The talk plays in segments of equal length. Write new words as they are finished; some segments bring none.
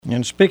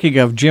And speaking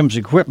of Jim's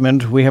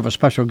Equipment, we have a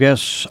special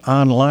guest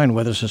online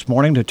with us this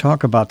morning to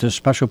talk about this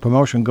special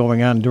promotion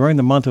going on during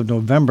the month of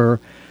November.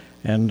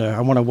 And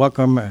I want to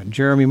welcome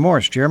Jeremy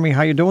Morse. Jeremy,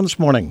 how you doing this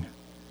morning?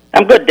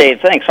 I'm good,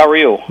 Dave. Thanks. How are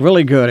you?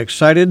 Really good.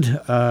 Excited.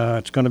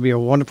 It's going to be a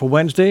wonderful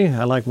Wednesday.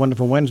 I like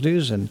wonderful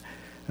Wednesdays. And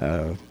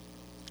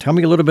tell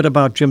me a little bit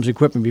about Jim's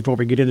Equipment before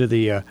we get into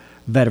the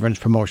Veterans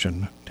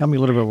promotion. Tell me a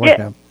little bit what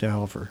you have to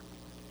offer.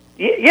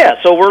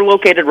 Yeah, so we're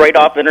located right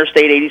off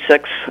Interstate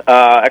 86,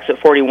 exit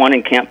 41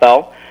 in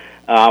Campbell.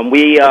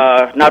 We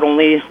not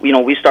only,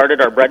 we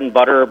started our bread and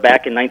butter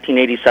back in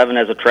 1987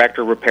 as a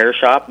tractor repair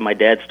shop. My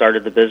dad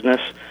started the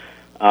business.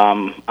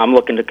 I'm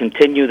looking to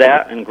continue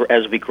that and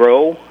as we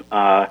grow.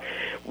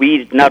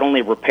 We not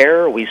only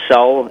repair, we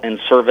sell and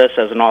service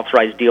as an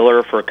authorized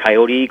dealer for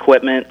Coyote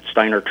equipment,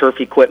 Steiner Turf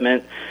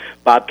equipment,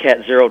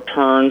 Bobcat Zero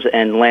Turns,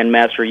 and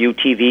Landmaster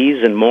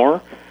UTVs and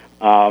more.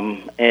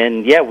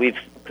 We've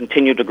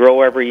continued to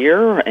grow every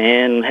year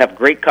and have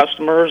great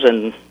customers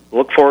and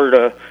look forward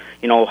to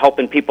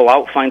helping people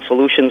out find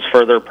solutions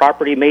for their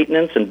property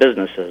maintenance and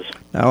businesses.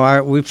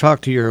 Now, we've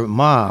talked to your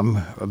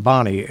mom,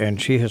 Bonnie,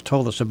 and she has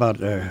told us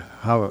about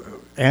how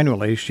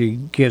annually she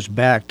gives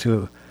back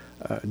to,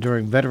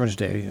 during Veterans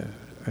Day,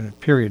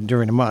 period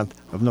during the month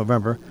of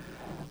November,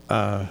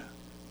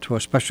 to a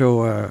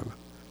special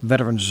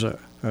veterans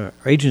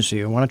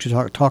agency. Why don't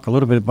you talk a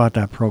little bit about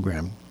that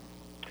program?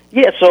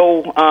 Yeah,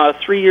 so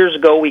 3 years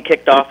ago we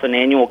kicked off an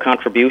annual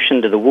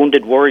contribution to the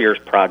Wounded Warriors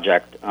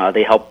Project.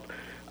 They help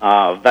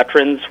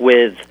veterans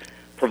with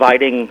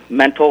providing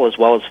mental as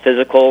well as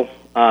physical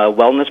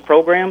wellness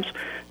programs.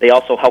 They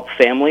also help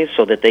families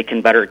so that they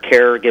can better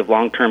give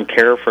long-term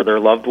care for their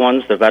loved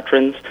ones, the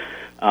veterans.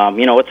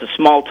 It's a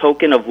small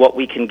token of what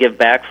we can give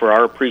back for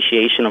our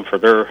appreciation and for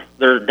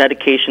their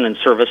dedication and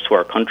service to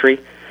our country.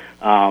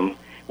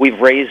 We've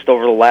raised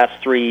over the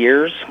last 3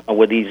 years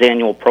with these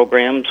annual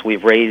programs.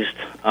 We've raised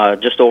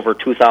just over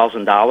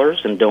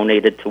 $2,000 and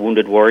donated to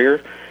Wounded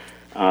Warrior.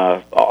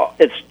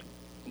 It's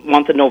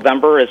month of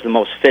November is the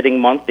most fitting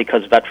month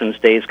because Veterans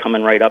Day is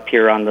coming right up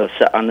here on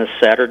this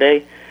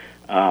Saturday.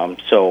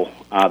 So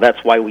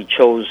that's why we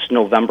chose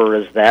November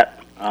as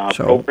that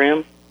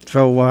program.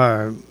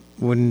 So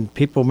when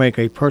people make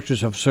a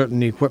purchase of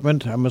certain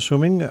equipment, I'm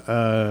assuming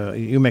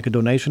you make a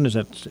donation. Is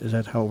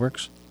that how it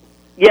works?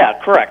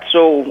 Yeah, correct.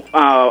 So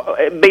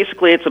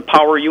basically it's a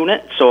power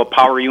unit. So a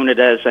power unit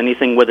is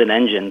anything with an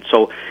engine.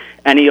 So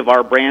any of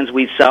our brands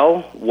we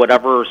sell,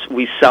 whatever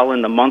we sell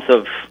in the month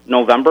of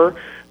November,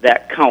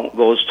 that count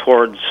goes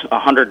towards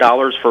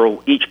 $100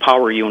 for each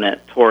power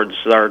unit towards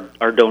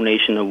our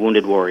donation to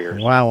Wounded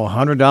Warriors. Wow,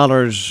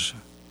 $100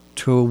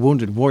 to a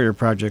Wounded Warrior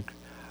project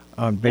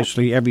on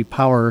basically every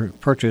power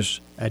purchase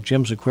at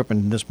Jim's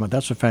Equipment this month.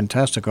 That's a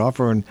fantastic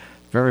offer and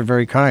very,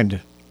 very kind.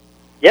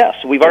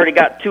 Yes, we've already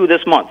got 2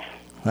 this month.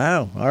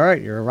 Wow, all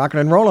right, you're rocking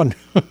and rolling.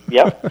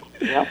 Yep.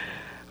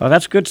 Well,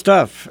 that's good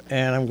stuff,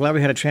 and I'm glad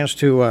we had a chance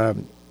to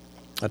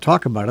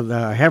talk about it.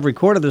 I have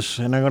recorded this,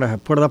 and I'm going to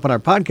put it up on our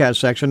podcast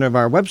section of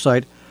our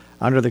website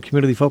under the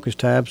Community Focus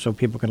tab so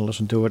people can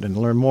listen to it and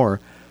learn more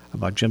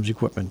about Jim's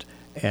Equipment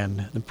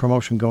and the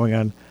promotion going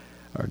on,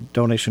 or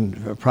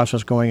donation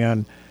process going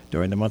on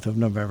during the month of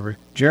November.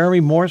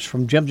 Jeremy Morse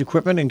from Jim's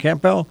Equipment in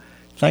Campbell,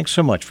 thanks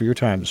so much for your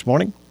time this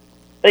morning.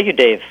 Thank you,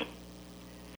 Dave.